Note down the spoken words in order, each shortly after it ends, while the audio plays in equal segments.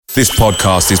This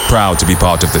podcast is proud to be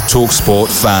part of the TalkSport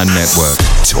Fan Network.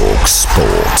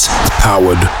 TalkSport.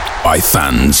 Powered by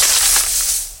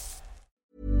fans.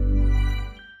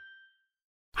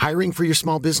 Hiring for your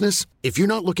small business? If you're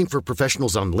not looking for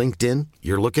professionals on LinkedIn,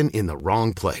 you're looking in the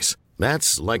wrong place.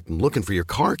 That's like looking for your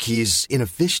car keys in a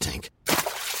fish tank.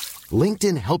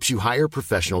 LinkedIn helps you hire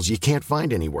professionals you can't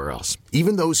find anywhere else,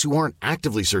 even those who aren't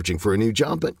actively searching for a new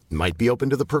job but might be open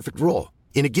to the perfect role.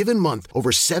 In a given month,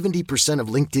 over 70% of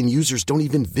LinkedIn users don't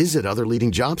even visit other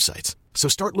leading job sites. So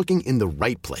start looking in the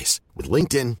right place. With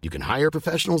LinkedIn, you can hire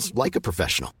professionals like a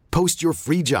professional. Post your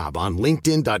free job on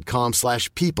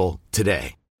linkedin.com/people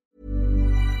today.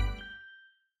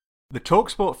 The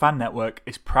TalkSport Fan Network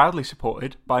is proudly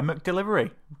supported by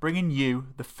McDelivery, bringing you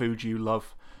the food you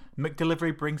love.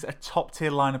 McDelivery brings a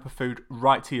top-tier lineup of food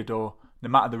right to your door. No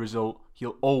matter the result,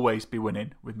 you'll always be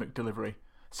winning with McDelivery.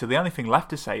 So the only thing left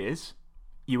to say is,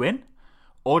 you in?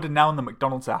 Order now on the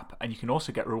McDonald's app, and you can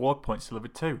also get reward points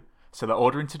delivered too. So that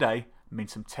ordering today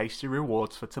means some tasty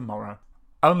rewards for tomorrow.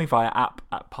 Only via app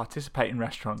at participating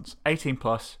restaurants. 18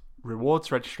 plus.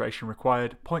 Rewards registration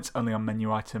required. Points only on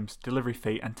menu items. Delivery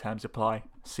fee and terms apply.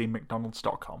 See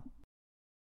mcdonalds.com.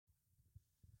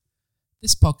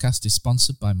 This podcast is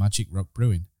sponsored by Magic Rock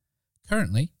Brewing.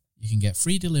 Currently, you can get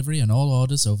free delivery on all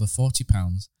orders over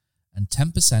 £40 and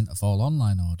 10% of all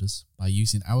online orders by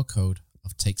using our code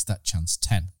of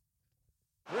TakesThatChance10.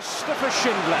 Christopher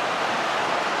Schindler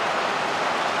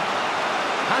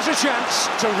has a chance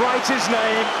to write his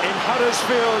name in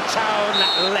Huddersfield Town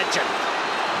legend.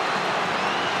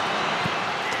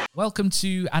 Welcome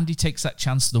to Andy Takes That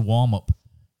Chance, the warm-up.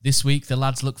 This week, the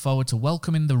lads look forward to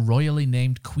welcoming the royally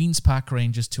named Queen's Park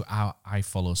Rangers to our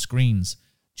iFollow screens.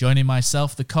 Joining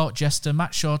myself, the court jester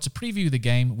Matt Shaw, to preview the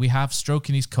game, we have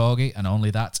stroking his corgi, and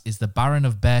only that, is the Baron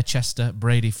of Barechester,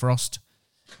 Brady Frost.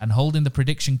 And holding the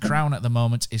prediction crown at the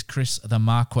moment is Chris the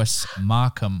Marquess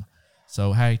Markham.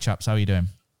 So, hey chaps, how are you doing?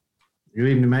 Good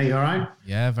evening, mate. All right?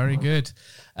 Yeah, very good.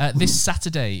 This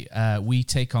Saturday, we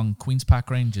take on Queen's Park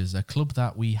Rangers, a club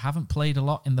that we haven't played a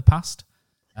lot in the past.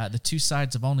 The two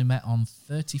sides have only met on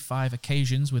 35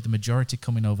 occasions, with the majority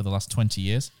coming over the last 20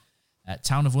 years.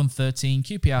 Town have won 13,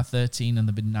 QPR 13, and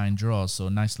there have been 9 draws, so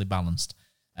nicely balanced.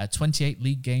 28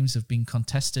 league games have been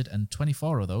contested, and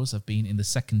 24 of those have been in the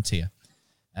second tier.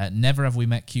 Never have we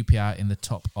met QPR in the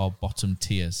top or bottom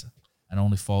tiers, and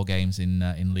only 4 games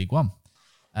in League One.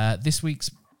 This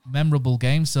week's memorable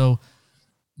game, so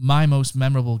my most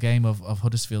memorable game of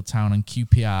Huddersfield Town and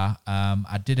QPR,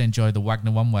 I did enjoy the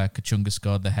Wagner one where Kachunga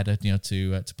scored the header,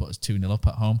 to put us 2-0 up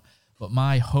at home. But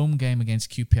my home game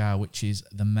against QPR, which is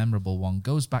the memorable one,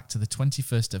 goes back to the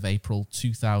 21st of April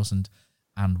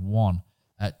 2001.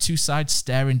 Two sides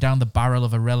staring down the barrel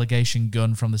of a relegation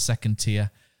gun from the second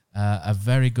tier. A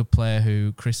very good player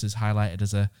who Chris has highlighted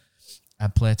as a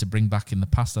player to bring back in the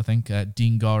past, I think.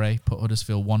 Dean Gorey put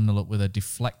Huddersfield 1-0 up with a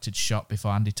deflected shot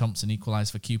before Andy Thompson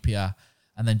equalised for QPR.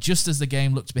 And then just as the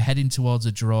game looked to be heading towards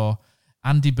a draw,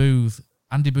 Andy Booth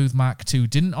Mark II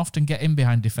didn't often get in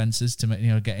behind defences to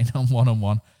get in on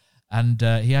one-on-one. And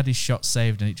he had his shot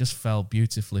saved, and it just fell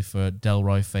beautifully for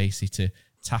Delroy Facey to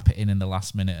tap it in the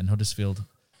last minute. And Huddersfield,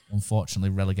 unfortunately,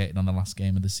 relegated on the last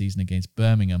game of the season against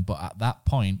Birmingham. But at that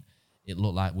point, it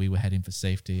looked like we were heading for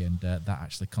safety, and that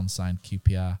actually consigned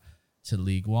QPR to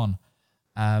League One.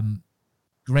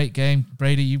 Great game.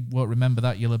 Brady, you won't remember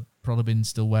that. You'll have probably been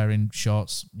still wearing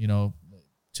shorts,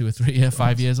 2 or 3 or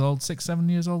 5 years old, 6, 7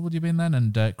 years old would you have been then?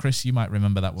 And Chris, you might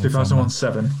remember that one.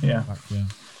 2007, yeah. I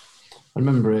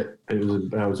remember it. I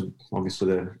was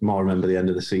obviously more remember the end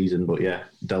of the season, but yeah,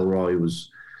 Delroy was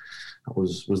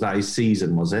that his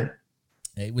season, was it?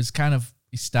 It was kind of,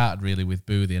 he started really with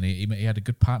Boothie, and he had a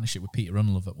good partnership with Peter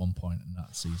Unlove at one point in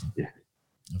that season. Yeah.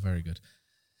 Very good.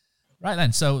 Right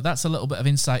then, so that's a little bit of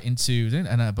insight into,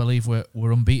 and I believe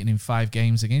we're unbeaten in 5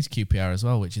 games against QPR as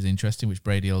well, which is interesting, which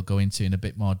Brady will go into in a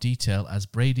bit more detail as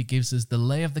Brady gives us the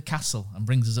lay of the castle and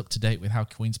brings us up to date with how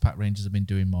Queen's Park Rangers have been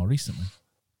doing more recently.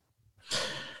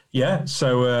 Yeah,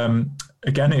 so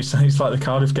again, it's like the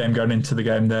Cardiff game going into the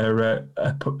game. They're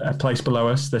a place below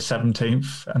us. They're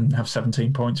 17th and have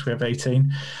 17 points. We have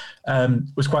 18.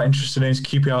 Was quite interesting is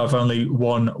QPR have only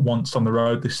won once on the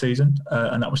road this season,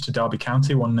 and that was to Derby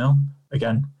County, 1-0.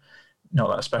 Again,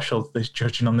 not that special, this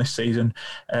judging on this season.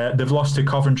 They've lost to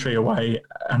Coventry away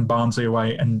and Barnsley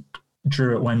away and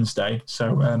drew at Wednesday.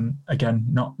 So, again,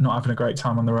 not having a great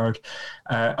time on the road.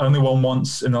 Only won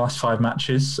once in the last 5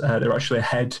 matches. They were actually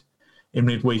ahead in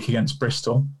midweek against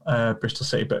Bristol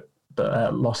City, but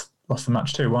lost the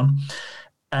match 2-1.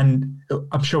 And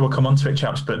I'm sure we'll come on to it,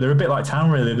 chaps, but they're a bit like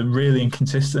Town, really. They're really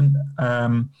inconsistent.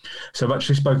 So I've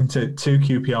actually spoken to 2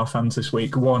 QPR fans this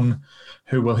week, one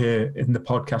who we'll hear in the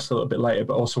podcast a little bit later,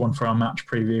 but also one for our match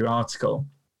preview article.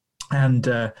 And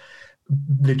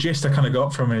the gist I kind of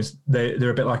got from is they're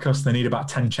a bit like us. They need about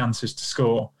 10 chances to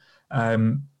score.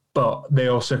 But they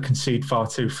also concede far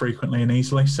too frequently and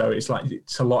easily. So it's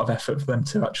a lot of effort for them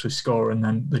to actually score, and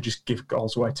then they just give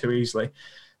goals away too easily.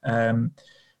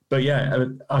 But yeah,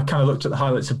 I kind of looked at the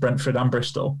highlights of Brentford and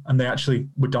Bristol, and they actually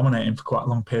were dominating for quite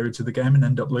long periods of the game and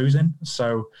end up losing.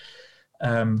 So,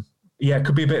 it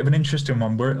could be a bit of an interesting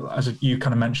one. As you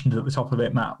kind of mentioned at the top of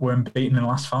it, Matt, we're unbeaten in the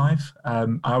last 5.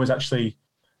 It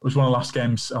was one of the last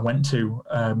games I went to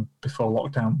before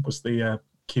lockdown, was the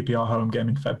QPR home game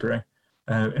in February.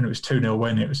 And it was 2-0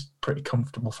 win. It was pretty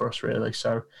comfortable for us, really.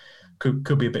 So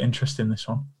could be a bit interesting, this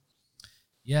one.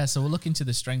 Yeah, so we'll look into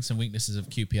the strengths and weaknesses of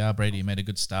QPR. Brady, you made a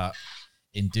good start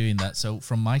in doing that. So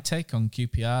from my take on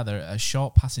QPR, they're a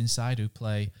short passing side who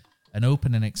play an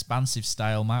open and expansive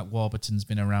style. Mark Warburton's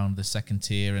been around the second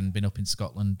tier and been up in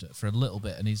Scotland for a little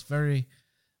bit, and he's very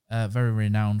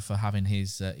renowned for having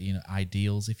his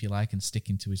ideals, if you like, and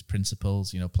sticking to his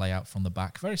principles. Play out from the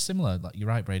back. Very similar, like you're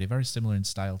right, Brady. Very similar in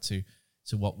style to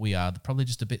what we are. They're probably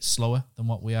just a bit slower than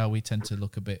what we are. We tend to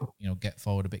look a bit, get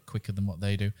forward a bit quicker than what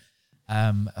they do.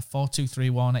 A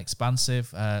 4-2-3-1,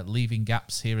 expansive, leaving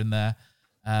gaps here and there.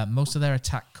 Most of their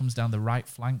attack comes down the right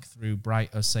flank through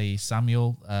Bright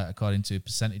Osayi-Samuel, according to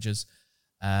percentages,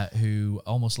 who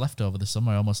almost left over the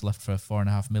summer, almost left for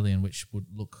 $4.5 million, which would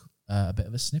look a bit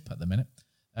of a snip at the minute.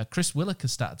 Chris Willock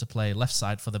has started to play left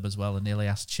side for them as well, and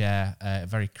Ilias Chair,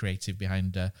 very creative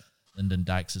behind Lyndon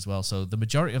Dykes as well. So the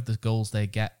majority of the goals they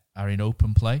get are in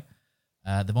open play.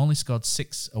 They've only scored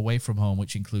 6 away from home,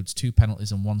 which includes 2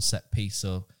 penalties and 1 set piece,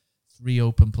 so 3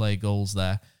 open play goals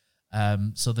there.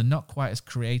 So they're not quite as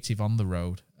creative on the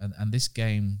road. And this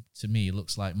game, to me,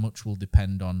 looks like much will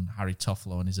depend on Harry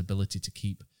Toffolo and his ability to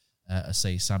keep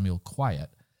Samuel quiet.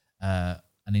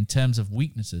 And in terms of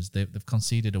weaknesses, they've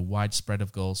conceded a wide spread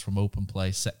of goals from open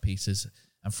play, set pieces,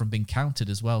 and from being countered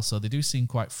as well. So they do seem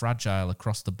quite fragile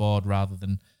across the board rather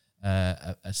than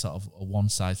a sort of a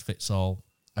one-size-fits-all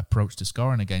approach to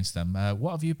scoring against them.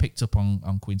 What have you picked up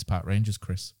on Queen's Park Rangers,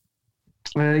 Chris?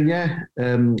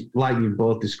 Like you've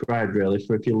both described, really.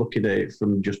 If you're looking at it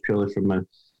from just purely from a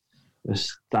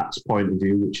stats point of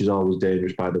view, which is always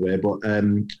dangerous, by the way, but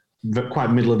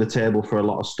quite middle of the table for a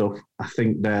lot of stuff. I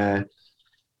think they're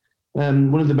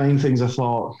one of the main things I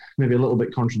thought, maybe a little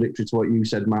bit contradictory to what you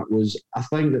said, Matt, was I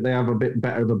think that they have a bit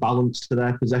better of a balance to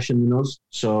their possession than us.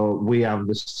 So we have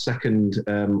the second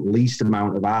least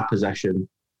amount of our possession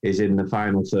is in the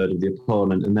final third of the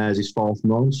opponent, and theirs is 4th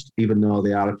most, even though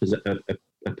they are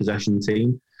a possession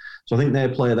team. So I think they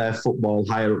play their football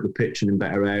higher up the pitch and in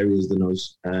better areas than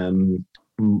us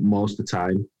most of the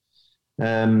time.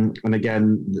 And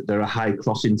again, they're a high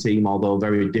crossing team, although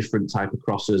very different type of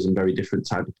crossers and very different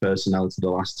type of personnel to the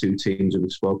last 2 teams that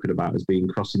we've spoken about as being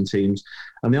crossing teams.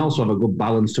 And they also have a good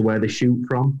balance to where they shoot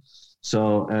from.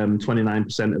 So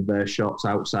 29% of their shots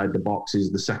outside the box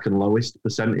is the second lowest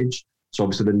percentage. So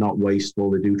obviously they're not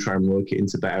wasteful. They do try and work it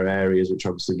into better areas, which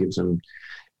obviously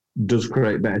does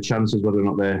create better chances. Whether or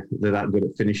not they're that good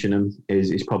at finishing them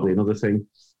is probably another thing.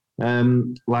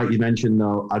 Like you mentioned,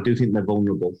 though, I do think they're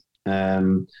vulnerable. I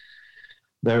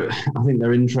think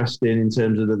they're interesting in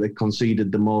terms of that they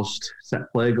conceded the most set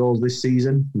play goals this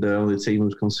season. They're the only team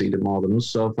who's conceded more than us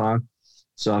so far.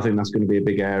 So I think that's going to be a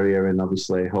big area, and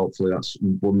obviously, hopefully, that's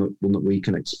one that we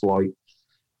can exploit.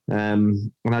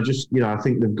 And I just, I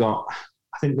think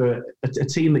they're a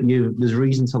team that there's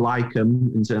reason to like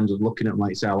them in terms of looking at them.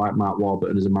 Like say, I like Mark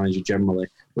Warburton as a manager generally,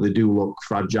 but they do look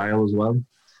fragile as well.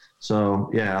 So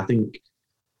yeah, I think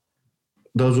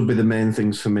those would be the main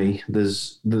things for me.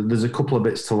 There's a couple of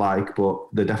bits to like, but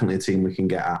they're definitely a team we can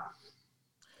get at.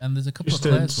 And there's a couple of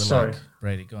players we like.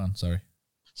 Brady, go on.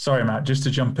 Sorry, Matt. Just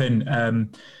to jump in,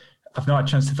 I've not had a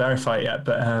chance to verify it yet,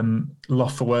 but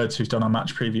Loft for Words, who's done our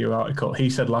match preview article, he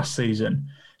said last season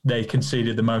they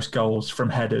conceded the most goals from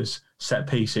headers, set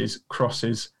pieces,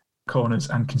 crosses, corners,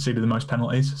 and conceded the most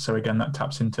penalties. So again, that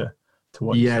taps into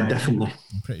what you're saying. Yeah, definitely.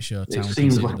 I'm pretty sure Town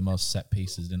conceded the most set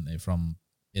pieces, didn't they, from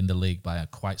in the league by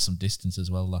quite some distance as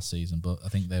well last season, but I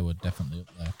think they were definitely up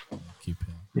there. QPR.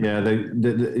 Yeah,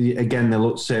 again, they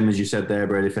look same as you said there,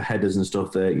 Brady, for headers and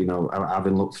stuff. They,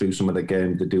 having looked through some of the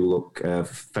games, they do look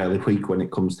fairly weak when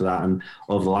it comes to that. And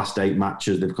over the last 8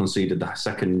 matches, they've conceded the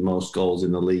second most goals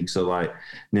in the league. So, like,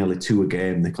 nearly 2 a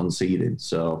game they're conceding.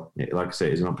 So, like I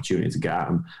say, it's an opportunity to get at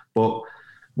them. But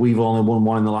we've only won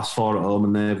 1 in the last 4 at home,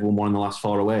 and they've won 1 in the last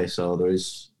 4 away. So there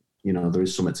is there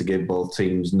is something to give both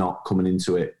teams not coming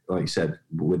into it, like you said,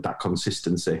 with that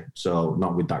consistency. So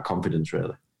not with that confidence,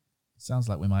 really. Sounds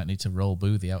like we might need to roll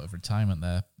Boothie out of retirement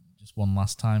there. Just one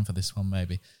last time for this one,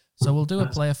 maybe. So we'll do a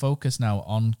player focus now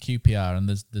on QPR, and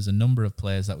there's a number of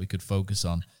players that we could focus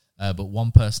on. But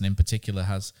one person in particular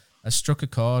has struck a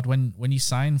chord. When you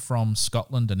sign from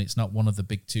Scotland and it's not one of the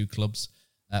big two clubs,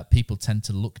 people tend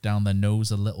to look down their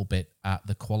nose a little bit at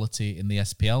the quality in the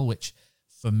SPL, which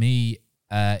for me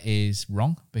is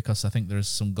wrong, because I think there is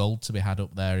some gold to be had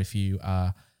up there if you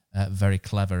are very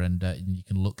clever and you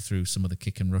can look through some of the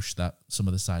kick and rush that some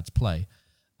of the sides play.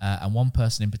 And one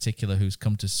person in particular who's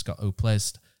come to who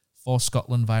plays for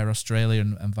Scotland via Australia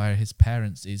and via his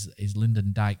parents is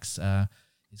Lyndon Dykes.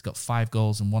 He's got 5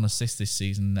 goals and 1 assist this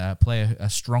season. A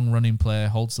strong running player,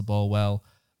 holds the ball well,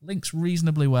 links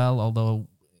reasonably well, although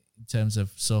in terms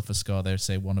of sofa score, they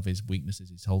say one of his weaknesses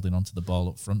is holding onto the ball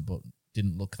up front, but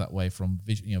didn't look that way from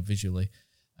visually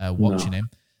watching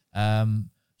him.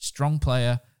 Strong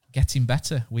player, getting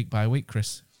better week by week,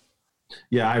 Chris.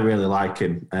 Yeah, I really like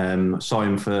him. Saw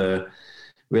him for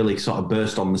really sort of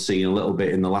burst on the scene a little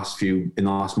bit in the last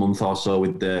month or so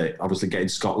with obviously getting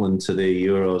Scotland to the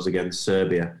Euros against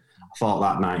Serbia. I thought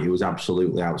that night he was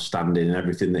absolutely outstanding in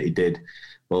everything that he did,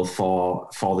 both for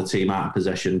the team out of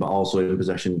possession, but also in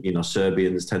possession.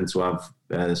 Serbians tend to have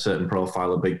a certain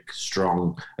profile of big,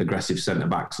 strong, aggressive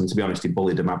centre-backs. And to be honest, he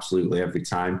bullied them absolutely every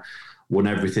time. Won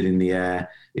everything in the air.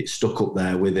 It stuck up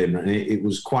there with him. And it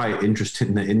was quite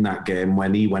interesting that in that game,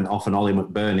 when he went off and Ollie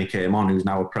McBurney came on, who's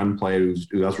now a Prem player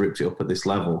who has ripped it up at this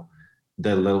level,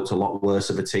 they looked a lot worse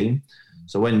of a team.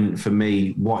 So for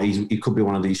me, he could be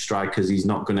one of these strikers. He's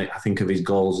not going to, I think of his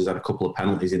goals, he's had a couple of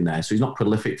penalties in there. So he's not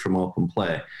prolific from open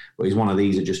play, but he's one of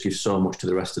these that just gives so much to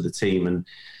the rest of the team.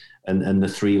 And the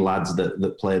 3 lads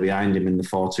that play behind him in the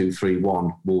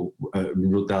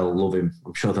 4-2-3-1 they'll love him.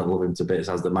 I'm sure they'll love him to bits,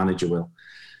 as the manager will.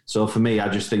 So for me, I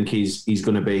just think he's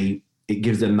going to be. It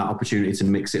gives them that opportunity to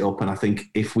mix it up, and I think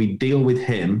if we deal with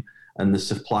him and the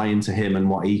supply into him and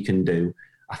what he can do,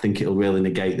 I think it'll really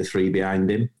negate the 3 behind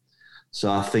him. So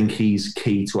I think he's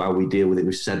key to how we deal with it.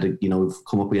 We've said, we've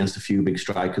come up against a few big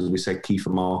strikers. We said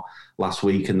Kiefer Moore last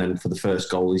week, and then for the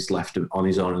first goal, he's left on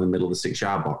his own in the middle of the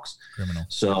 6-yard box. Criminal.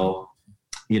 So,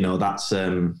 that's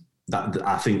that.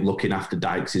 I think looking after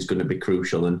Dykes is going to be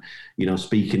crucial. And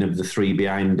speaking of the 3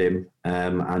 behind him,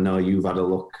 I know you've had a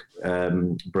look,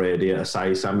 Brady, at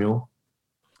Asai Samuel.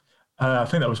 I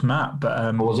think that was Matt,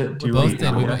 but was it? We both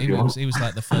did. He was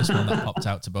like the first one that popped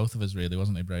out to both of us, really,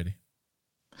 wasn't he, Brady?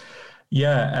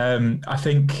 Yeah, I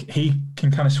think he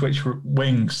can kind of switch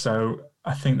wings, so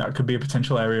I think that could be a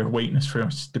potential area of weakness for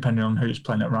us, depending on who's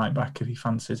playing at right back if he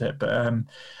fancies it. But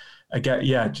again,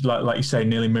 yeah, like you say,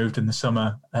 nearly moved in the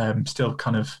summer. Still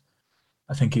kind of,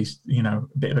 I think he's a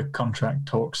bit of a contract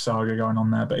talk saga going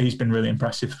on there, but he's been really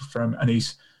impressive for him, and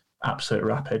he's absolutely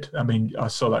rapid. I mean, I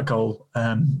saw that goal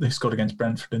they scored against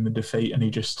Brentford in the defeat, and he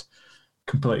just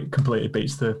completely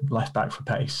beats the left back for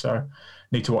pace. So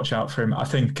need to watch out for him. I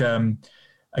think,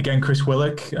 again, Chris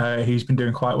Willock, he's been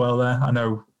doing quite well there. I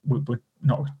know we're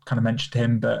not kind of mentioned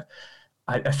him, but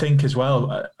I think as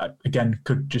well, again,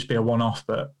 could just be a one-off,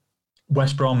 but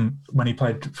West Brom, when he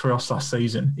played for us last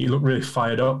season, he looked really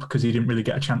fired up because he didn't really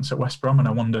get a chance at West Brom. And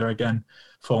I wonder, again,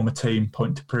 former team,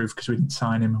 point to prove, because we didn't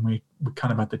sign him and we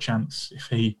kind of had the chance if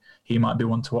he might be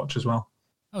one to watch as well.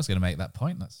 I was going to make that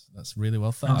point. That's really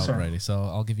well thought out, Brady. So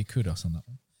I'll give you kudos on that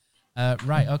one.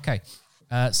 Right, okay.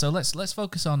 So let's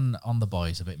focus on the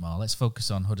boys a bit more. Let's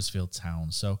focus on Huddersfield Town.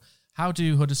 So how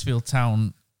do Huddersfield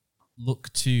Town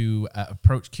look to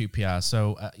approach QPR?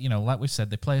 So like we've said,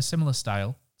 they play a similar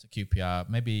style to QPR.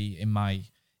 Maybe in my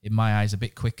eyes, a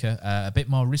bit quicker, a bit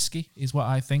more risky is what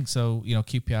I think. So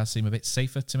QPR seem a bit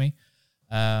safer to me.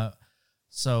 Town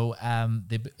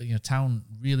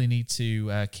really need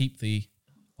to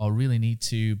really need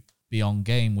to be on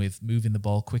game with moving the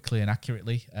ball quickly and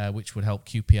accurately, which would help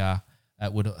QPR.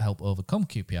 Would help overcome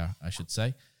QPR, I should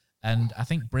say. And I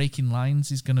think breaking lines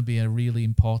is going to be a really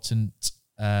important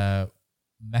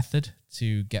method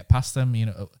to get past them.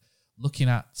 Looking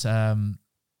at some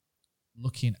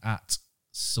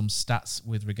stats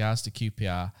with regards to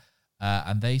QPR,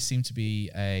 and they seem to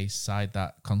be a side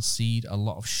that concede a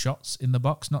lot of shots in the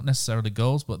box, not necessarily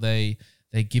goals, but they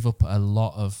give up a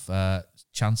lot of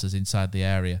chances inside the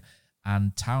area.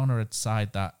 And Town are a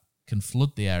side that can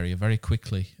flood the area very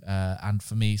quickly. And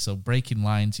for me, so breaking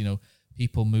lines,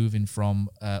 people moving from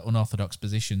unorthodox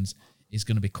positions is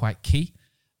going to be quite key.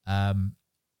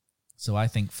 So I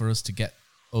think for us to get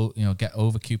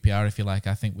over QPR, if you like,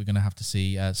 I think we're going to have to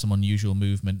see some unusual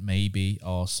movement maybe,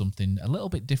 or something a little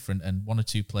bit different, and 1 or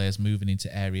 2 players moving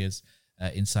into areas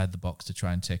inside the box to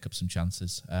try and take up some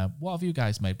chances. What have you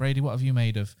guys made? Brady, what have you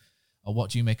made of, or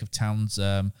what do you make of Town's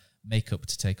makeup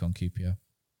to take on QPR?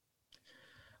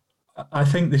 I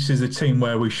think this is a team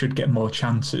where we should get more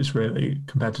chances, really,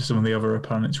 compared to some of the other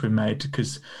opponents we've made,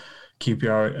 because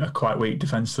QPR are quite weak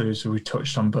defensively, as we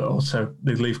touched on, but also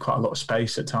they leave quite a lot of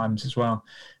space at times as well.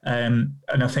 And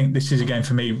I think this is a game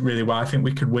for me, really, where I think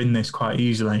we could win this quite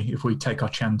easily if we take our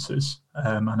chances.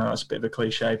 I know that's a bit of a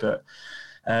cliche, but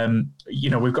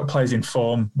we've got players in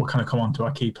form. We'll kind of come on to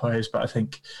our key players, but I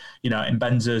think,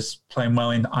 Mbenza's playing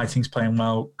well, Eiting's playing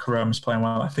well, Karam's playing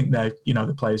well. I think they're,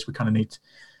 the players we kind of need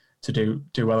to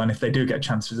do well. And if they do get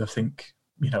chances, I think,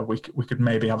 we could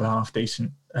maybe have a half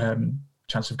decent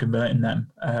chance of converting them.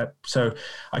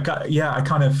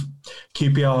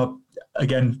 QPR,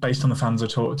 again, based on the fans I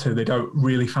talked to, they don't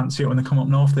really fancy it when they come up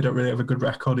north. They don't really have a good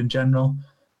record in general.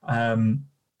 I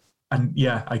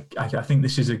think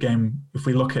this is a game, if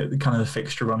we look at the kind of the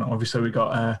fixture run, obviously we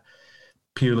got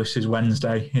Pulis is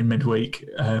Wednesday in midweek,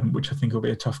 which I think will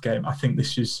be a tough game. I think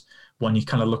this is one you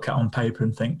kind of look at on paper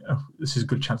and think, oh, this is a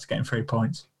good chance of getting 3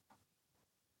 points.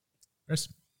 Chris?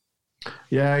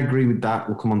 Yeah, I agree with that.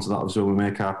 We'll come on to that as well. We'll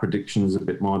make our predictions a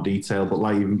bit more detailed. But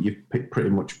like you pretty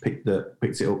much picked it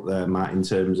up there, Matt, in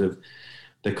terms of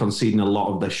they're conceding a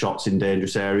lot of their shots in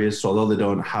dangerous areas. So although they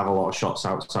don't have a lot of shots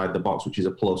outside the box, which is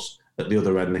a plus, at the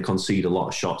other end they concede a lot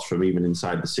of shots from even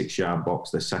inside the 6-yard box,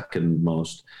 they're second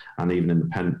most, and even in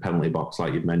the penalty box,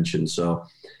 like you've mentioned. So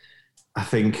I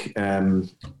think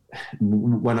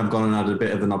when I've gone and had a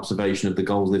bit of an observation of the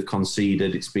goals they've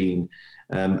conceded, it's been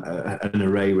an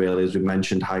array, really, as we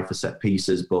mentioned, high for set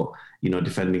pieces, but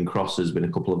defending crosses, been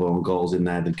a couple of own goals in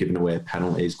there. They've given away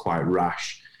penalties, quite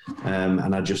rash,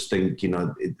 and I just think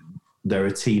they're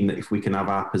a team that if we can have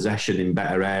our possession in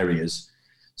better areas.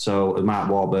 So Mark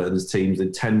Warburton's teams, they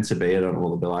tend to be, I don't know what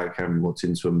they'll be like, I haven't looked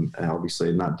into them obviously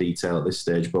in that detail at this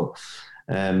stage, but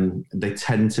they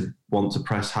tend to want to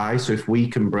press high. So if we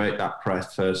can break that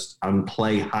press first and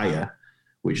play higher,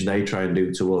 which they try and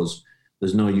do to us,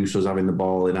 there's no use us having the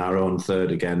ball in our own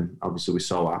third again. Obviously, we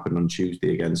saw what happened on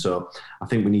Tuesday again. So I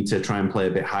think we need to try and play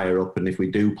a bit higher up. And if we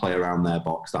do play around their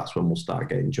box, that's when we'll start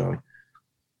getting joy.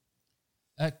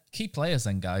 Key players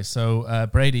then, guys. So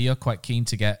Brady, you're quite keen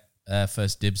to get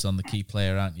first dibs on the key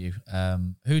player, aren't you?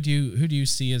 Who do you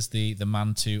see as the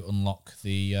man to unlock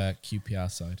the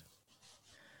QPR side?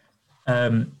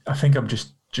 I think I'm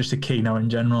just a key now in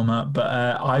general, Matt. But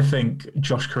I think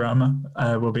Josh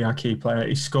Karama will be our key player.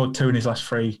 He's scored 2 in his last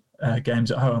 3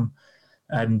 games at home.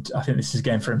 And I think this is a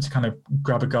game for him to kind of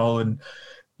grab a goal and,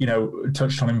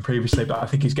 touched on him previously, but I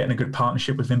think he's getting a good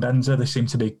partnership with Mbenza. They seem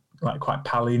to be quite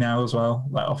pally now as well,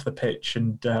 off the pitch.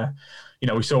 And,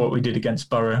 we saw what we did against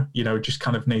Borough, just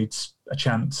kind of needs a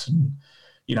chance. And,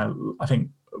 I think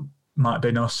might have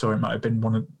been us or it might have been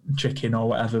one of Chicken or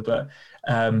whatever, but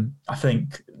I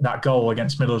think that goal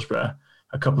against Middlesbrough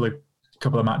a couple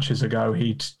of matches ago,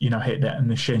 he'd hit it in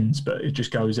the shins, but it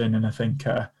just goes in. And I think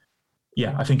I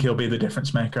think he'll be the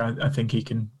difference maker. I think he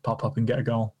can pop up and get a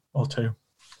goal or 2.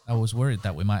 I was worried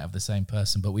that we might have the same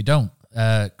person, but we don't.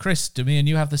 Chris, do me and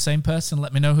you have the same person?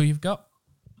 Let me know who you've got.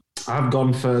 I've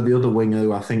gone for the other winger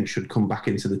who I think should come back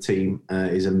into the team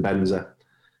is Mbenza.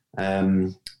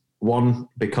 One,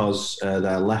 because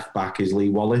their left back is Lee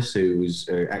Wallace, who's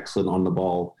excellent on the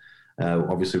ball.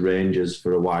 Obviously, Rangers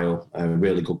for a while,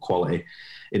 really good quality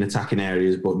in attacking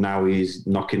areas, but now he's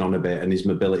knocking on a bit and his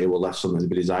mobility will left something to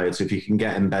be desired. So if you can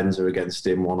get Mbenza against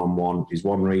him one-on-one is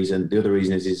one reason. The other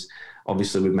reason is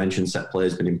obviously we've mentioned set play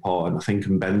has been important. I think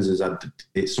Mbenza's had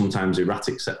it's sometimes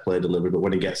erratic set play delivery, but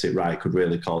when he gets it right, it could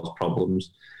really cause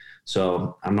problems.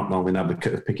 So I'm not normally an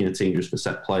advocate of picking a team just for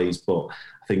set plays, but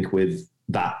I think with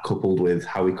that coupled with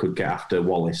how he could get after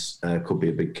Wallace could be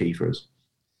a big key for us.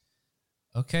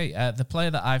 Okay, the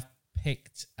player that I've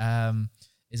picked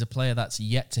is a player that's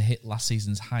yet to hit last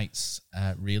season's heights,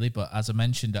 really. But as I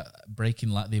mentioned,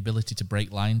 the ability to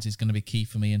break lines is going to be key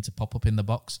for me and to pop up in the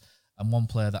box. And one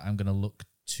player that I'm going to look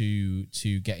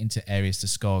to get into areas to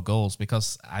score goals,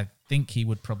 because I think he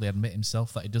would probably admit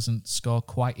himself that he doesn't score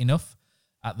quite enough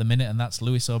at the minute, and that's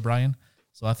Lewis O'Brien.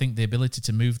 So I think the ability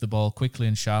to move the ball quickly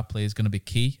and sharply is going to be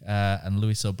key. And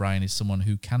Lewis O'Brien is someone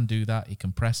who can do that. He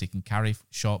can press, he can carry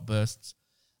short bursts,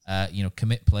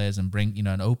 commit players and bring,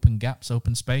 an open gaps,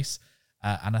 open space.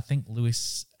 And I think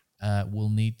Lewis will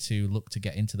need to look to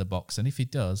get into the box. And if he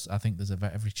does, I think there's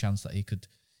every chance that he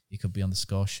could be on the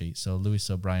score sheet. So Lewis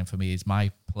O'Brien for me is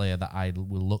my player that I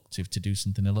will look to do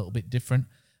something a little bit different.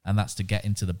 And that's to get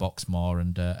into the box more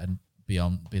and be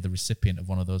the recipient of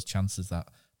one of those chances that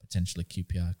potentially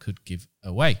QPR could give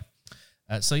away.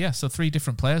 So 3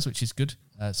 different players, which is good.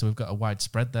 So we've got a wide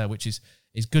spread there, which is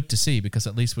it's good to see, because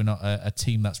at least we're not a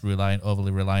team that's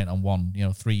overly reliant on one.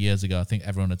 3 years ago, I think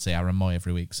everyone would say Aaron Moy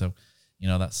every week. So,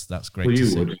 that's great to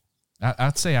see. Would.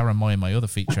 I'd say Aaron Moy in my other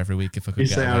feature every week if I could. You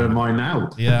say Aaron Moy now?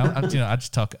 Yeah, I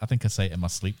just talk. I think I say it in my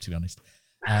sleep, to be honest.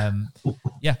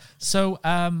 Yeah. So,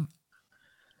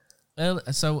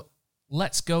 so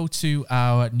let's go to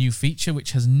our new feature,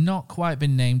 which has not quite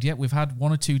been named yet. We've had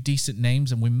one or two decent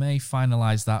names, and we may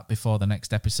finalise that before the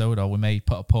next episode, or we may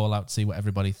put a poll out to see what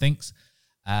everybody thinks.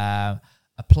 A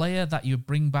player that you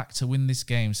bring back to win this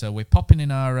game. So we're popping in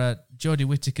our Jodie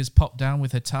Whittaker's pop down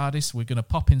with her TARDIS. We're going to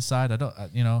pop inside.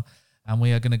 And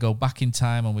we are going to go back in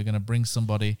time, and we're going to bring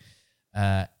somebody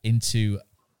into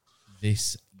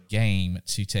this game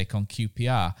to take on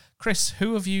QPR. Chris,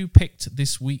 who have you picked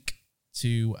this week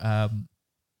to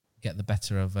get the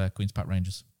better of Queen's Park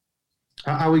Rangers?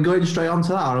 Are we going straight on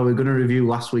to that, or are we going to review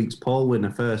last week's poll winner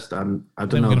first? I don't know.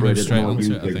 We're going to move straight on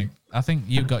to it, I think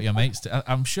you've got your mates.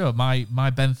 I'm sure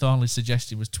my Ben Thornley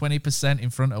suggestion was 20%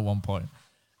 in front at one point,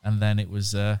 and then it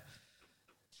was...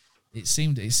 It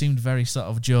seemed very sort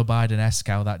of Joe Biden-esque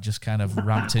how that just kind of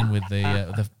ramped in with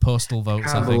the postal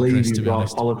votes. I believe Chris, you brought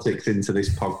politics into this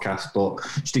podcast, but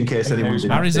just in case anyone's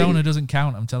in Arizona doesn't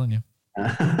count, I'm telling you.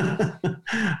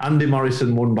 Andy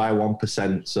Morrison won by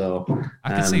 1%, so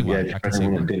I can see why. I can see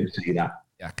that.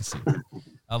 Yeah, I can see why.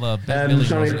 Although Ben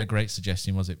Billing wasn't a great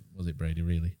suggestion, was it? Was it, Brady?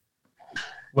 Really?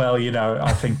 Well,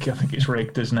 I think it's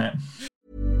rigged, isn't it?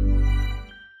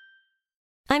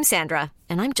 I'm Sandra,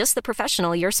 and I'm just the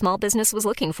professional your small business was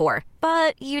looking for.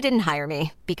 But you didn't hire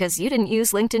me because you didn't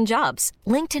use LinkedIn Jobs.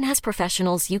 LinkedIn has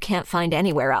professionals you can't find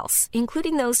anywhere else,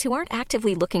 including those who aren't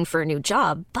actively looking for a new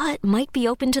job, but might be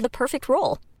open to the perfect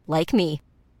role, like me.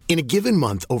 In a given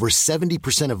month, over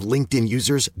 70% of LinkedIn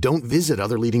users don't visit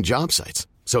other leading job sites.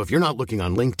 So if you're not looking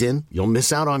on LinkedIn, you'll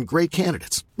miss out on great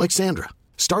candidates like Sandra.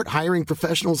 Start hiring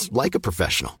professionals like a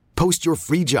professional. Post your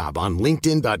free job on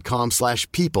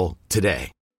linkedin.com/people today.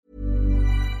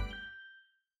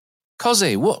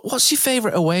 Cozzy, what's your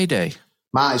favourite away day?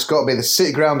 Matt, it's got to be the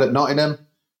City Ground at Nottingham.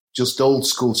 Just old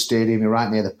school stadium, you're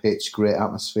right near the pitch, great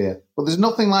atmosphere. But there's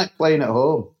nothing like playing at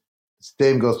home. The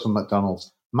same goes for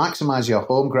McDonald's. Maximise your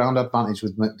home ground advantage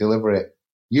with McDelivery.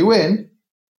 You in?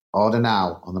 Order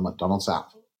now on the McDonald's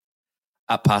app.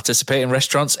 At participating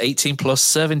restaurants, 18 plus,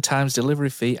 serving times, delivery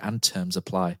fee and terms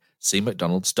apply. See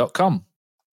mcdonalds.com.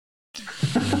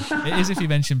 It is if you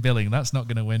mention Billing. That's not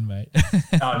going to win, mate.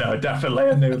 Oh, no, definitely.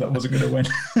 I knew that wasn't going to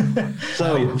win.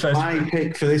 So my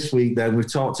pick for this week, then,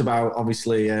 we've talked about,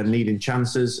 obviously, needing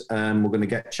chances. We're going to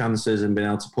get chances and being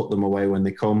able to put them away when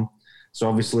they come. So,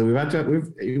 obviously, we've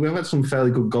had some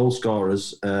fairly good goal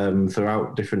scorers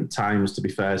throughout different times, to be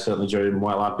fair, certainly during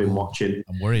while I've been watching.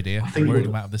 I'm worried here. I'm worried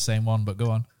we might have the same one, but go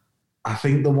on. I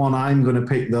think the one I'm going to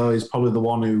pick, though, is probably the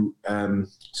one who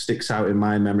sticks out in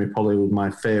my memory, probably was my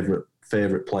favourite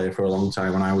player for a long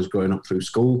time when I was growing up through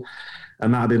school,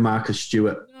 and that'd be Marcus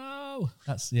Stewart. No,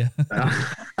 that's, yeah.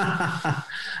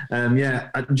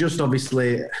 Just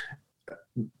obviously,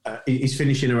 he's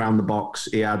finishing around the box.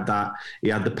 He had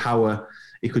the power.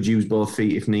 He could use both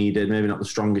feet if needed, maybe not the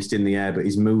strongest in the air, but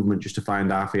his movement just to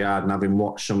find half a yard, and having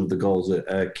watched some of the goals that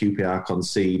QPR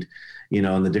concede,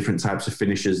 and the different types of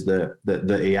finishes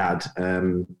that he had,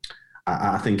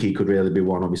 I think he could really be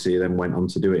one. Obviously, he then went on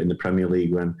to do it in the Premier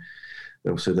League when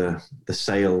obviously the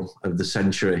sale of the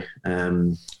century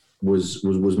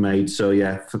was made. So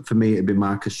yeah, for me it'd be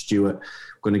Marcus Stewart.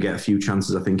 Going to get a few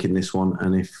chances, I think, in this one,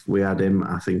 and if we had him,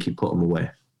 I think he'd put them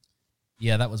away.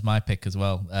 Yeah, that was my pick as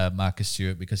well, Marcus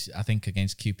Stewart, because I think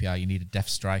against QPR you need a deft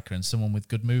striker and someone with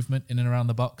good movement in and around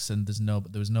the box, and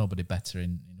there was nobody better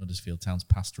in Huddersfield Town's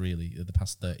past, really, the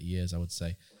past 30 years, I would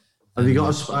say. Have you got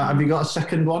a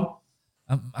second one?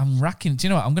 I'm racking. Do you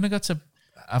know what? I'm going to go to...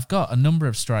 I've got a number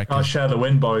of strikers. I'll share the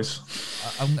win, boys.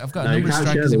 I've got a number of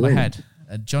strikers in my head.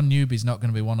 John Newby's not going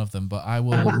to be one of them, but I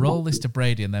will roll this to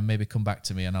Brady and then maybe come back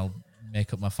to me and I'll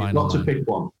make up my final line. You've got to pick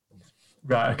one.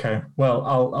 Right, okay.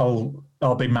 Well,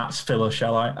 I'll be Matt's filler,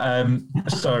 shall I?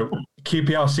 So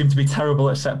QPR seem to be terrible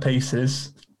at set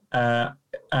pieces, and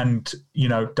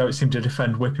don't seem to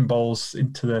defend whipping balls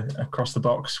across the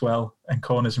box well, and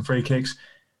corners and free kicks.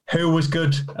 Who was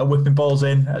good at whipping balls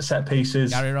in at set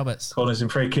pieces? Gary Roberts. Corners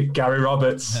and free kick. Gary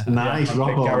Roberts. Nice,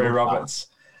 Gary Roberts.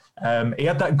 He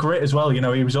had that grit as well.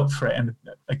 He was up for it. And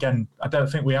again, I don't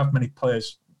think we have many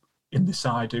players in this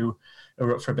side who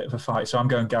are up for a bit of a fight. So I'm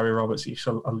going Gary Roberts. I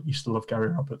used to love Gary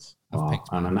Roberts. He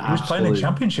was playing in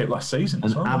Championship last season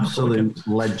as well. An absolute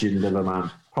legend of a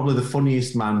man. Probably the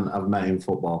funniest man I've met in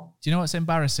football. Do you know what's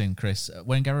embarrassing, Chris?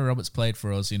 When Gary Roberts played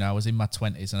for us, I was in my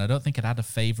 20s and I don't think I'd had a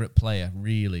favourite player,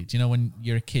 really. Do you know when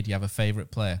you're a kid, you have a favourite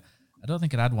player? I don't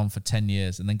think I'd had one for 10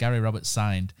 years. And then Gary Roberts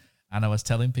signed, and I was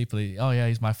telling people, oh yeah,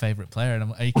 he's my favourite player.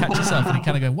 And you catch yourself and you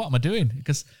kind of go, what am I doing?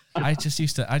 Because I just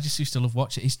used to love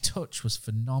watching. His touch was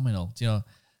phenomenal. Do you know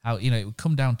how, it would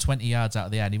come down 20 yards out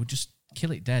of the air and he would just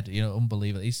kill it dead.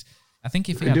 Unbelievable. I think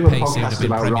if he had pace, he would have been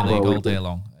Premier League all day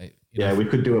long. We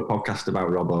could do a podcast about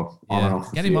Robbo. Yeah.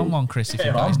 Get him on one, Chris, if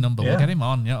you've got his number. We'll get him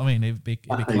on. You know what I mean? It'd be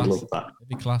class. It'd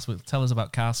be class. Tell us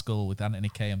about Car Skull with Anthony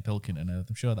Kay and Pilkington.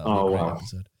 I'm sure that'll be a great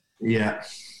episode. Yeah.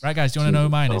 Right, guys, do you want to know who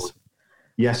mine is?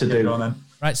 Yes, I do. Go on, then.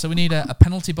 Right, so we need a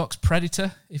penalty box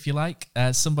predator, if you like.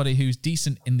 Somebody who's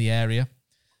decent in the area.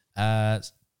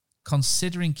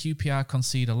 Considering QPR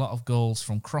concede a lot of goals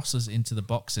from crosses into the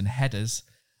box and headers,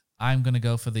 I'm going to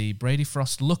go for the Brady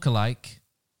Frost lookalike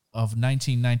of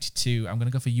 1992. I'm going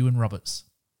to go for Ewan Roberts,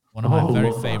 one of my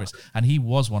very favourites. And he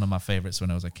was one of my favourites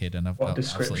when I was a kid, and I've got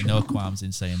absolutely no qualms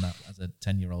in saying that. As a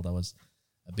 10-year-old, I was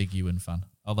a big Ewan fan.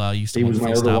 Although I used to want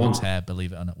Phil Starbuck's hair,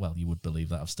 believe it or not. Well, you would believe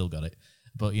that. I've still got it.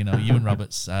 But, Ewan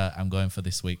Roberts, I'm going for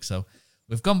this week. So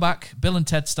we've gone back, Bill and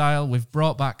Ted style. We've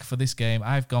brought back for this game.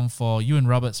 I've gone for Ewan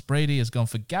Roberts. Brady has gone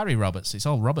for Gary Roberts. It's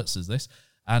all Roberts, is this.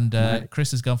 And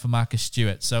Chris has gone for Marcus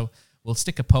Stewart. So we'll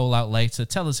stick a poll out later.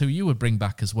 Tell us who you would bring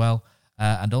back as well.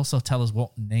 And also tell us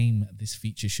what name this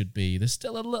feature should be. There's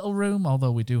still a little room,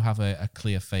 although we do have a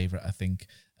clear favourite, I think,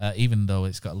 even though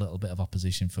it's got a little bit of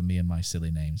opposition for me and my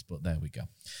silly names. But there we go.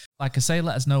 Like I say,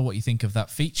 let us know what you think of that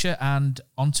feature. And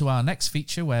on to our next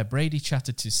feature, where Brady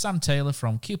chatted to Sam Taylor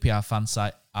from QPR fan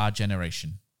site Our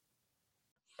Generation.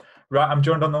 Right, I'm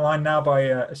joined on the line now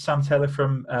by Sam Taylor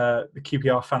from the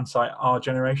QPR fan site Our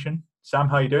Generation. Sam,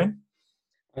 how are you doing?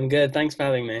 I'm good. Thanks for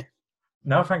having me.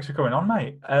 No, thanks for coming on,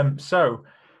 mate. So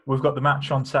we've got the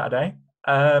match on Saturday.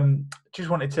 Just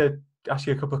wanted to ask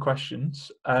you a couple of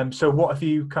questions. So what have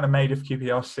you kind of made of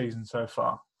QPR's season so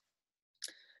far?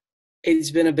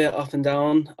 It's been a bit up and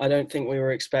down. I don't think we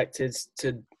were expected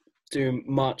to do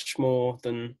much more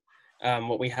than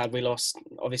what we had. We lost,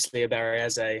 obviously, Ebere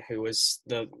Eze, who was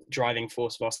the driving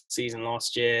force of our season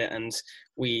last year, and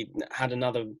we had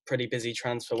another pretty busy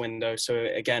transfer window. So,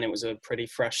 again, it was a pretty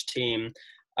fresh team.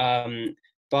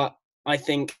 But I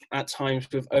think at times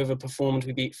we've overperformed.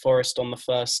 We beat Forest on the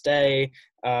first day,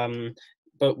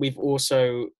 but we've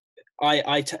also...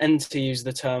 I tend to use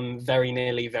the term very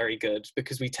nearly very good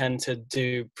because we tend to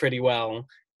do pretty well,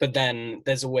 but then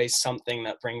there's always something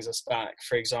that brings us back.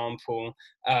 For example,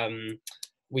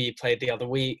 we played the other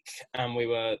week and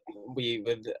we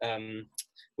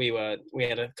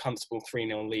had a comfortable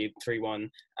 3-0 lead, 3-1,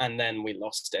 and then we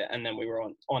lost it, and then we were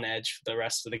on edge for the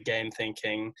rest of the game,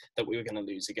 thinking that we were going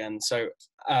to lose again. So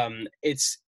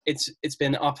it's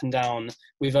been up and down.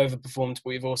 We've overperformed, but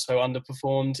we've also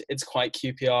underperformed. It's quite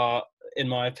QPR, in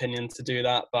my opinion, to do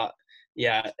that. But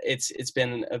yeah, it's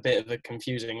been a bit of a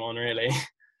confusing one, really.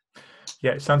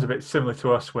 Yeah, it sounds a bit similar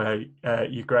to us, where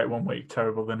you're great one week,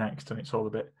 terrible the next, and it's all a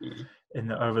bit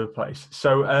over the place.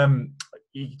 So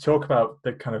you talk about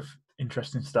the kind of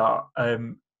interesting start.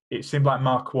 It seemed like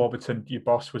Mark Warburton, your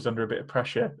boss, was under a bit of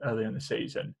pressure early in the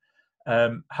season.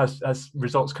 Has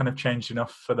results kind of changed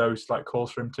enough for those like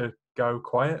calls for him to go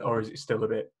quiet, or is it still a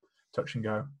bit touch and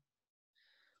go?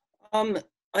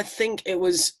 I think it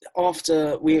was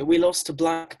after we lost to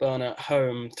Blackburn at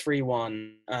home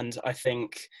 3-1, and I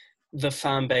think the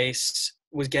fan base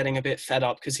was getting a bit fed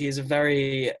up because he is a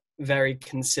very, very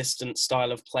consistent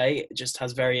style of play. It just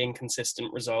has very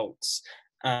inconsistent results.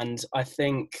 And I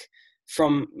think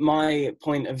from my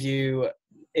point of view,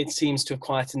 it seems to have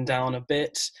quietened down a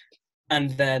bit.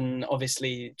 And then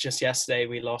obviously just yesterday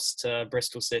we lost to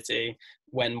Bristol City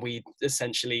when we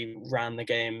essentially ran the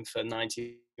game for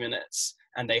 90 minutes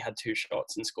and they had 2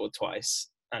 shots and scored twice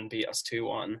and beat us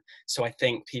 2-1. So I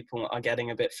think people are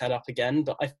getting a bit fed up again,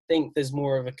 but I think there's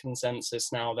more of a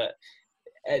consensus now that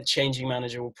a changing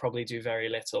manager will probably do very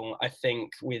little. I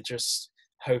think we're just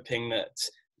hoping that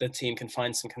the team can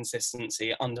find some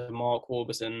consistency under Mark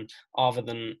Warburton rather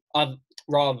than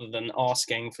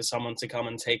asking for someone to come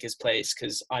and take his place,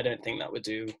 because I don't think that would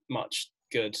do much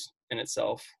good in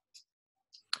itself.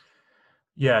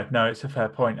 Yeah, no, it's a fair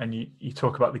point. And you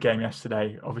talk about the game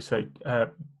yesterday, obviously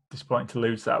disappointing to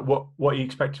lose that. What are you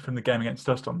expecting from the game against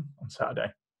us on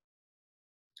Saturday?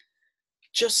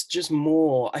 Just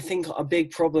more. I think a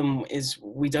big problem is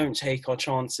we don't take our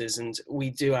chances, and we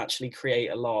do actually create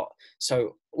a lot.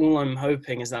 So all I'm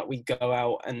hoping is that we go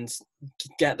out and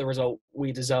get the result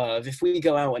we deserve. If we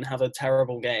go out and have a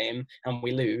terrible game and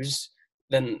we lose,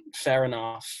 then fair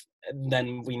enough.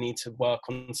 Then we need to work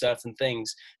on certain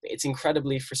things. It's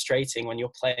incredibly frustrating when you're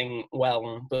playing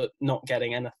well but not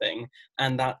getting anything,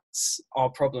 and that's our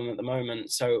problem at the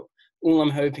moment. So all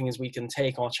I'm hoping is we can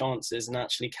take our chances and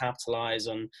actually capitalise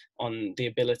on the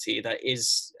ability that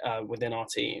is within our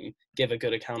team, give a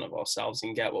good account of ourselves,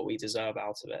 and get what we deserve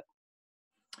out of it.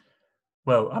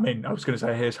 Well, I mean, I was going to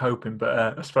say here's hoping,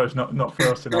 but I suppose not for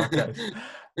us in our case.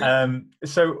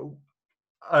 So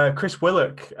Chris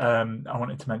Willock, I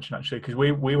wanted to mention actually, because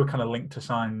we were kind of linked to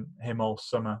sign him all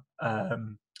summer.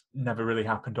 Never really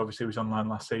happened. Obviously, he was online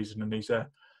last season, and he's at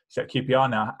QPR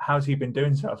now. How's he been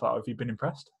doing so far? Have you been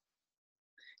impressed?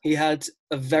 He had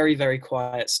a very, very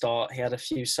quiet start. He had a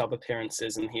few sub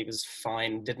appearances and he was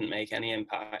fine, didn't make any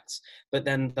impact. But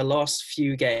then the last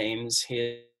few games, he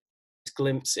had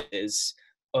glimpses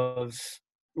of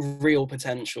real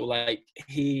potential. Like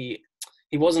he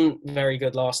wasn't very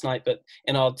good last night, but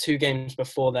in our 2 games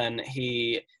before then,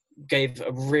 he gave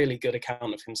a really good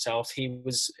account of himself. He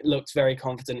looked very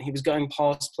confident. He was going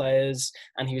past players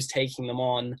and he was taking them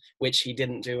on, which he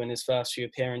didn't do in his first few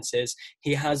appearances.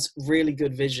 He has really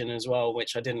good vision as well,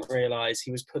 which I didn't realise.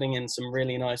 He was putting in some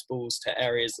really nice balls to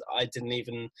areas I didn't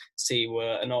even see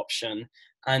were an option.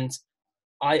 And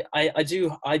I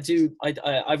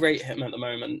rate him at the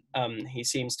moment. He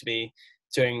seems to be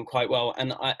doing quite well,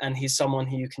 and he's someone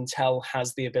who you can tell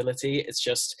has the ability. It's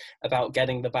just about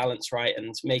getting the balance right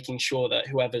and making sure that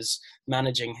whoever's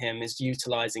managing him is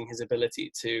utilising his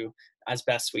ability to as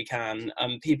best we can.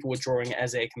 People were drawing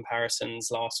Eze comparisons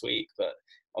last week, but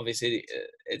obviously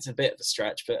it's a bit of a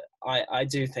stretch. But I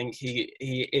do think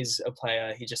he is a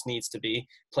player. He just needs to be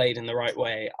played in the right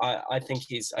way. I think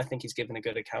he's given a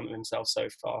good account of himself so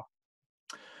far.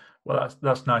 Well,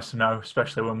 that's nice to know,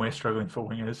 especially when we're struggling for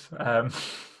wingers.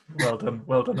 Well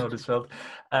done, Huddersfield.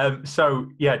 So,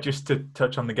 yeah, just to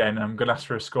touch on the game, I'm going to ask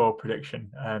for a score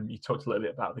prediction. You talked a little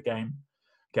bit about the game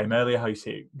earlier, how you see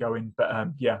it going. But,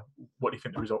 yeah, what do you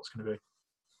think the result's going to be?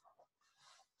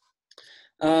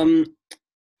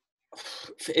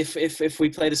 If we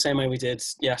play the same way we did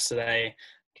yesterday,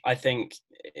 I think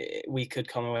we could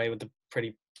come away with a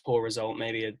pretty poor result,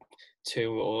 maybe a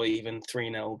 2 or even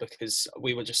 3-0, because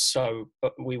we were just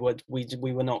we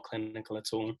were not clinical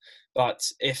at all. But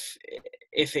if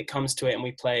it comes to it and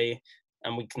we play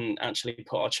and we can actually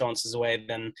put our chances away,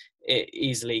 then it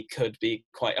easily could be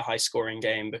quite a high scoring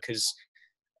game, because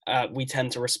we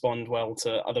tend to respond well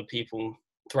to other people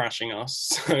thrashing us.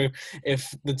 So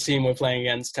if the team we're playing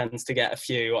against tends to get a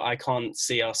few, I can't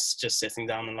see us just sitting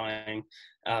down and lying.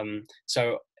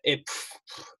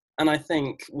 And I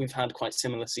think we've had quite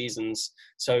similar seasons,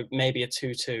 so maybe a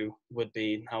 2-2 would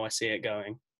be how I see it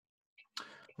going.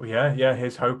 Well, yeah.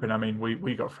 Here's hoping. I mean,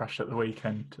 we got thrashed at the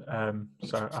weekend,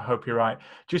 so I hope you're right.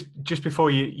 Just before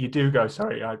you do go,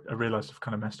 sorry, I realised I've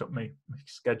kind of messed up my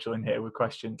scheduling here with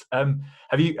questions.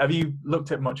 Have you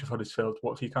looked at much of Huddersfield?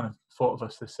 What have you kind of thought of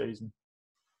us this season?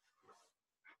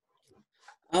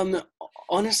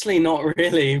 Honestly, not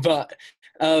really, but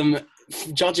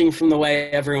judging from the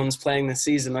way everyone's playing this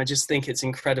season, I just think it's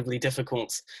incredibly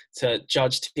difficult to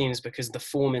judge teams because the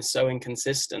form is so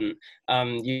inconsistent.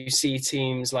 You see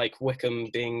teams like Wycombe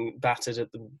being battered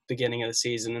at the beginning of the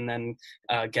season and then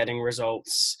getting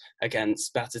results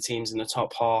against better teams in the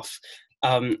top half.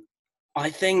 I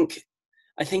think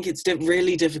it's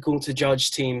really difficult to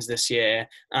judge teams this year,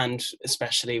 and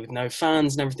especially with no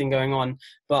fans and everything going on.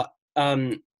 But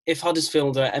if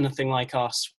Huddersfield are anything like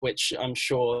us, which I'm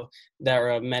sure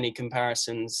there are many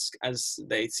comparisons, as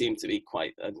they seem to be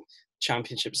quite a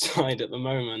championship side at the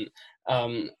moment,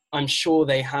 I'm sure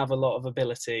they have a lot of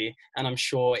ability, and I'm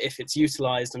sure if it's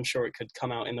utilised, I'm sure it could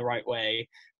come out in the right way.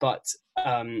 But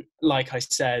like I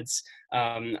said,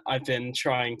 I've been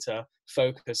trying to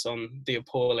focus on the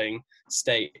appalling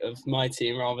state of my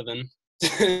team rather than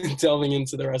delving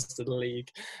into the rest of the league,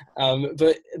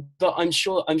 but I'm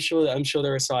sure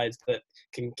there are sides that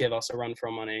can give us a run for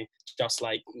our money, just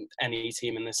like any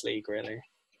team in this league, really.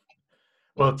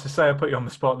 Well, to say I put you on the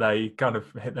spot there, you kind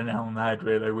of hit the nail on the head.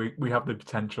 Really, we have the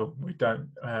potential. We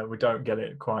don't get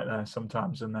it quite there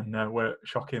sometimes, and then we're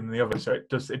shocking the other. So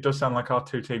it does sound like our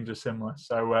two teams are similar.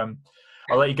 So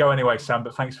I'll let you go anyway, Sam.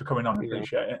 But thanks for coming on. I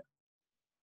appreciate it.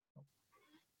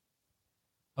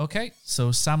 Okay,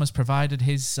 so Sam has provided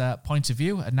his point of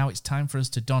view, and now it's time for us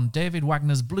to don David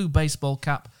Wagner's blue baseball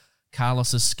cap,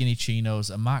 Carlos's skinny chinos,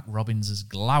 and Mark Robbins's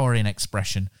glowering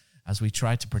expression as we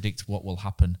try to predict what will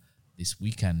happen this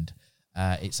weekend.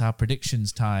 It's our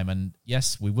predictions time, and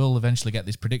yes, we will eventually get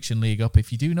this prediction league up.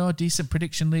 If you do know a decent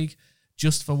prediction league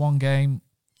just for one game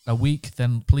a week,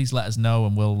 then please let us know,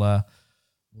 and we'll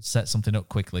set something up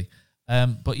quickly.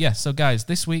 But yeah, so guys,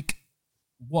 this week,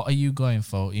 what are you going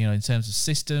for? You know, in terms of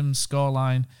systems,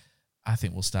 scoreline, I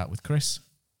think we'll start with Chris.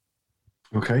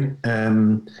 Okay.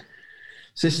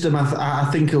 System, I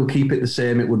think he'll keep it the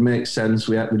same. It would make sense.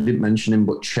 We didn't mention him,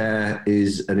 but Chair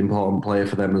is an important player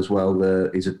for them as well.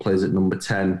 He plays at number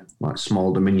 10, like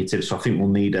small, diminutive. So I think we'll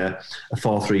need a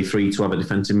 4-3-3 to have a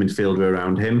defensive midfielder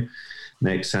around him.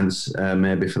 Makes sense,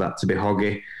 maybe for that to be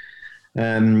Hoggy.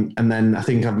 And then I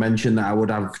think I've mentioned that I would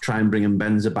try and bring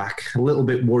Mbenza back. A little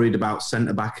bit worried about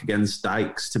centre-back against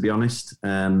Dykes, to be honest.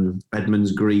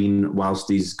 Edmonds-Green,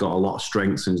 whilst he's got a lot of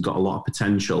strengths and he's got a lot of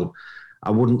potential, I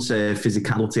wouldn't say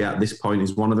physicality at this point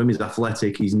is one of them. He's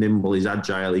athletic, he's nimble, he's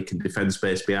agile, he can defend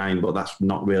space behind, but that's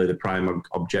not really the prime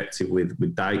objective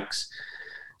with Dykes.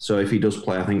 So if he does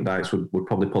play, I think Dykes would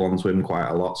probably pull onto him quite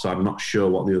a lot. So I'm not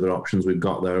sure what the other options we've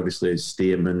got there. Obviously, is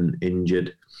Stearman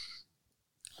injured.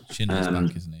 Shindy's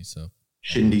back, isn't he? So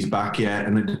Shindy's back, yeah,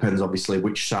 and it depends obviously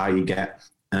which side you get.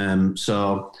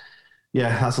 So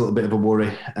yeah, that's a little bit of a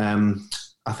worry.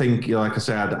 I think, like I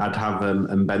said, I'd have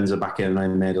Mbenza back in. I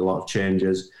made a lot of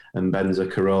changes.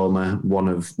 Mbenza, Karoma, one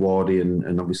of Wardy,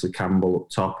 and obviously Campbell up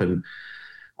top. And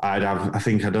I don't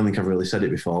think I've really said it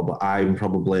before, but I'm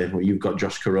probably, you've got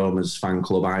Josh Karoma's fan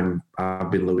club. I've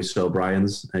been Lewis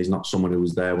O'Brien's. He's not someone who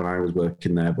was there when I was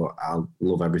working there, but I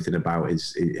love everything about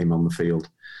him on the field.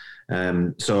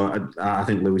 So I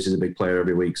think Lewis is a big player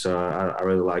every week, so I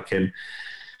really like him.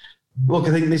 Look, I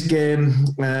think this game,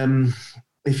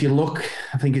 if you look,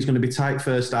 I think it's going to be tight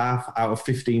first half. Out of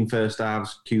 15 first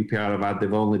halves QPR have had,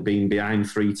 they've only been behind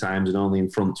 3 times and only in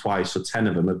front twice, so 10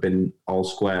 of them have been all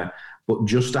square. But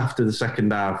just after the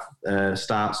second half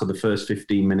starts, so the first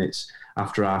 15 minutes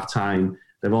after half time,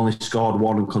 they've only scored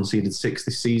 1 and conceded 6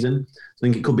 this season. I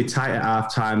think it could be tight at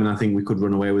half time, and I think we could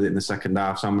run away with it in the second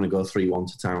half, so I'm going to go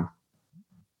 3-1 to Town.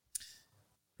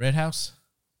 Red House?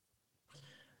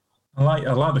 I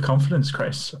like the confidence,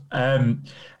 Chris.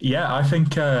 Yeah, I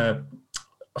think I'd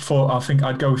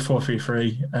go with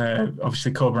 4-3-3.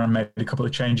 Obviously, Corberan made a couple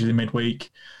of changes in midweek.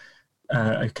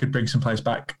 I could bring some players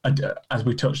back. As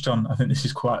we touched on, I think this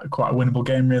is quite a winnable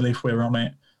game, really, if we're on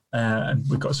it. And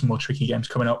we've got some more tricky games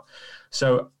coming up.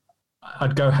 So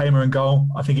I'd go Hamer in goal.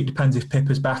 I think it depends if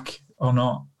Pippa's back or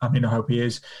not. I mean, I hope he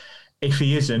is. If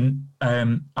he isn't,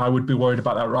 I would be worried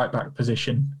about that right-back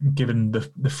position, given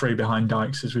the three behind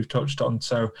Dykes, as we've touched on.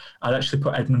 So I'd actually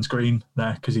put Edmonds-Green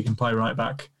there because he can play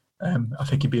right-back. I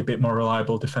think he'd be a bit more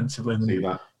reliable defensively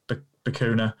than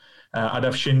Bacuna. I'd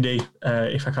have Shindy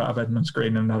if I can't have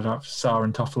Edmonds-Green, and I'd have Sarr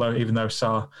and Toffolo, even though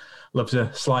Sarr loves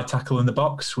a slide tackle in the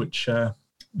box, which, I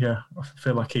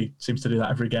feel like he seems to do that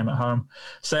every game at home.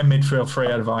 Same midfield 3,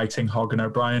 I'd have Eiting, Hogg and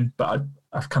O'Brien, but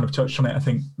I've kind of touched on it. I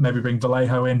think maybe bring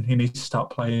Vallejo in. He needs to start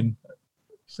playing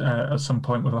at some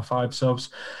point with our 5 subs.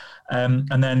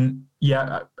 And then,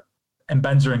 and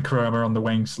Mbenza and Karoma on the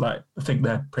wings. Like, I think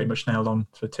they're pretty much nailed on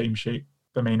for the team sheet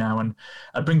for me now. And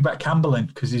I'd bring back Campbell in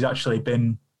because he's actually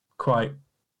been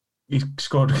he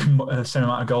scored the same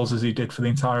amount of goals as he did for the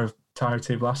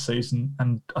entirety of last season.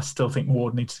 And I still think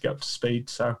Ward needs to get up to speed.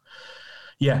 So,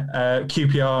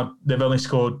 QPR, they've only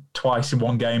scored twice in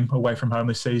one game away from home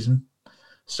this season.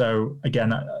 So,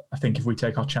 again, I think if we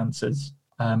take our chances,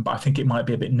 but I think it might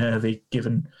be a bit nervy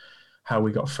given how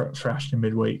we got thrashed in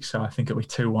midweek. So I think it'll be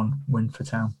 2-1 win for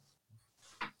Town.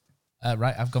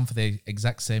 Right, I've gone for the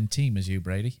exact same team as you,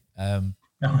 Brady.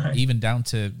 Right. Even down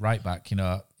to right back,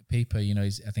 Pieper,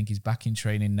 I think he's back in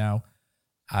training now.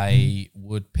 I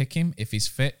would pick him if he's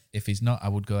fit. If he's not, I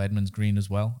would go Edmonds-Green as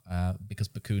well, because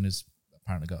Bacuna's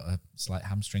apparently got a slight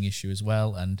hamstring issue as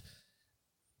well. And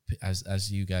as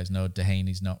you guys know,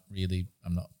 Dehaney's not really,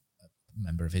 I'm not a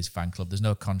member of his fan club. There's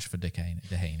no conch for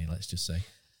Dehaney, let's just say.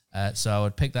 So I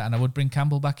would pick that, and I would bring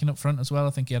Campbell back in up front as well. I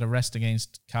think he had a rest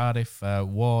against Cardiff.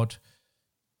 Ward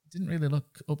didn't really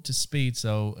look up to speed,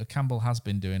 so Campbell has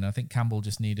been doing. I think Campbell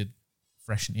just needed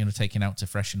taking out to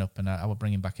freshen up, and I would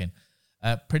bring him back in.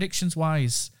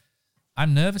 Predictions-wise,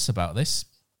 I'm nervous about this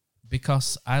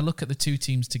because I look at the two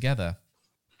teams together,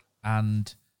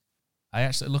 and I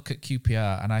actually look at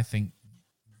QPR, and I think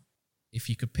if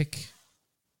you could pick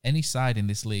any side in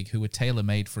this league who were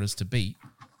tailor-made for us to beat,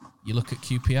 you look at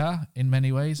QPR in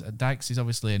many ways. Dykes is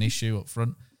obviously an issue up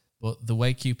front, but the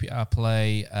way QPR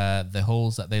play, the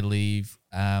holes that they leave,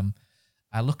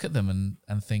 I look at them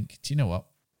and think, do you know what?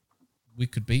 We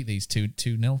could beat these 2-0,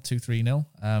 2-3-0.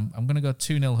 I'm going to go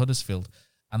 2-0 Huddersfield.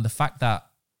 And the fact that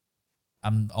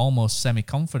I'm almost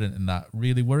semi-confident in that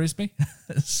really worries me.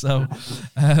 So,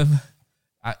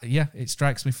 it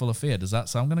strikes me full of fear, does that?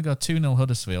 So I'm going to go 2-0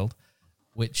 Huddersfield,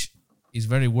 which is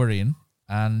very worrying.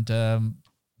 And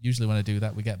usually when I do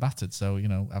that, we get battered. So,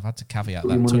 I've had to caveat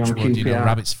that. Touch wood,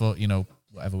 rabbit's foot,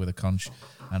 whatever with a conch.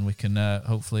 And we can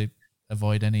hopefully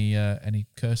avoid any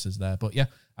curses there. But yeah,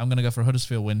 I'm going to go for a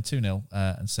Huddersfield win, 2-0,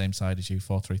 and same side as you,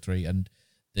 4-3-3. And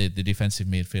the defensive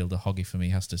midfielder Hoggy for me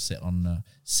has to sit on the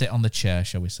chair,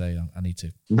 shall we say? I need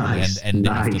to end it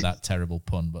after that terrible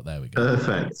pun, but there we go.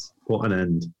 Perfect. What an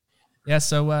end. Yeah,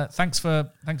 so thanks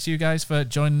you guys for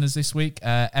joining us this week.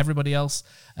 Everybody else,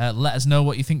 let us know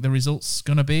what you think the result's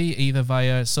going to be, either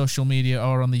via social media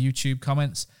or on the YouTube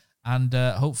comments. And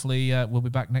hopefully we'll be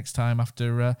back next time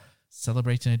after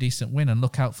celebrating a decent win. And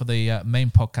look out for the main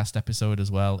podcast episode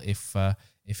as well, if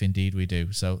indeed we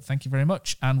do. So thank you very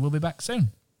much, and we'll be back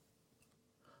soon.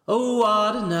 Oh,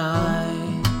 what a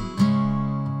night.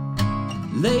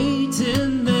 Late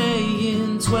in May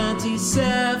in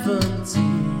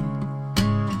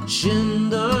 2017,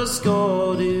 Schindler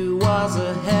scored, it was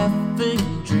a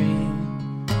heaven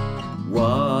dream.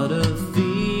 What a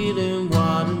feeling,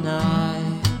 what a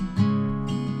night.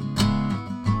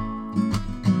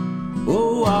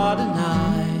 Oh, what a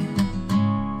night.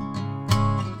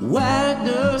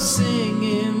 Wagner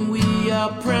singing, we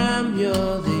are Premier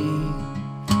League.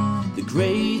 The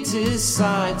greatest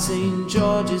sight, St.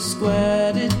 George's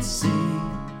Square did see.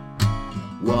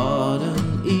 What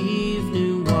an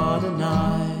evening, what a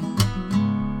night.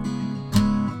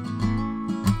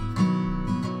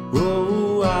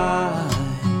 Oh,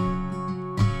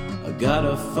 I got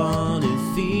a funny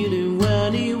feeling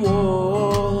when he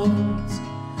walks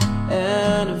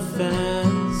and a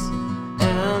fence,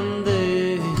 and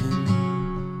then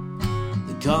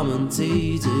the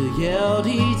commentator yelled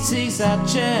he takes that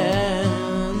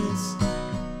chance.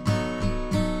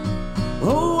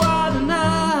 Oh, what a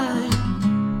night.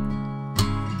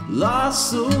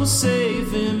 Lost so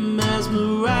safe and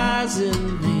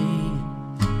mesmerizing me.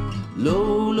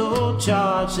 Low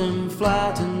charge and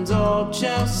flattened all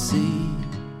Chelsea.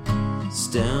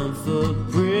 Stamford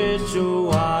Bridge, oh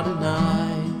what a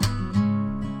night.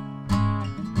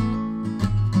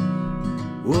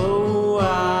 Whoa,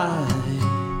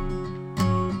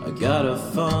 I got a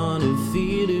funny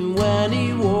feeling when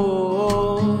he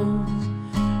walks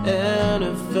and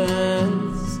a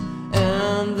fence,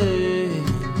 and then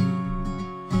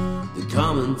the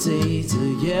commentator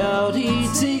yelled he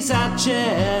takes that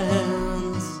chance.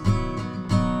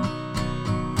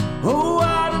 Oh,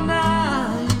 what a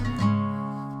night.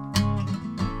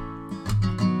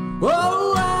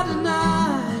 Oh, what a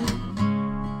night.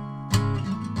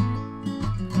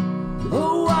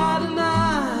 Oh, what a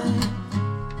night.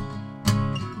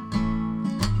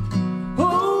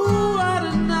 Oh, what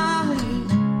a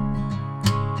night.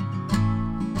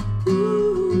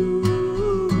 Ooh.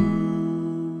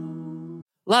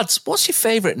 Lads, what's your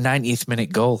favourite 90th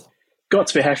minute goal? Got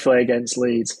to be Hefele against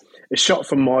Leeds. A shot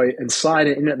from Moy and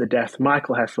sliding in at the death,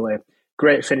 Michael Hefele.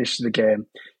 Great finish to the game.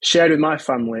 Shared with my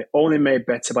family, only made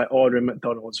better by ordering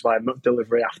McDonald's via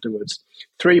McDelivery afterwards.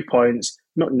 3 points,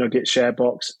 McNugget share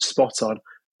box, spot on.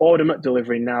 Order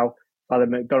McDelivery now via the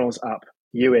McDonald's app.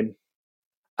 You in.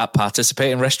 At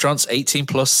participating restaurants, 18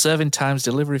 plus, serving times,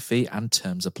 delivery fee and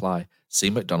terms apply. See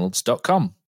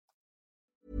mcdonalds.com.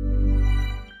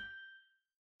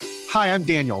 Hi, I'm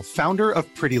Daniel, founder of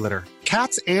Pretty Litter.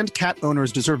 Cats and cat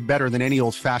owners deserve better than any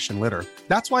old-fashioned litter.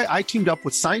 That's why I teamed up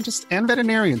with scientists and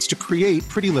veterinarians to create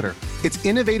Pretty Litter. Its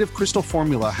innovative crystal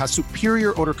formula has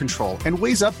superior odor control and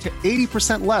weighs up to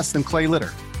 80% less than clay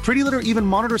litter. Pretty Litter even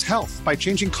monitors health by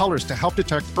changing colors to help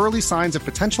detect early signs of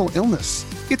potential illness.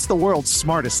 It's the world's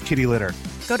smartest kitty litter.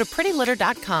 Go to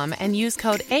prettylitter.com and use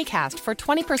code ACAST for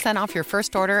 20% off your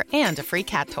first order and a free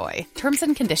cat toy. Terms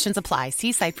and conditions apply.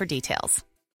 See site for details.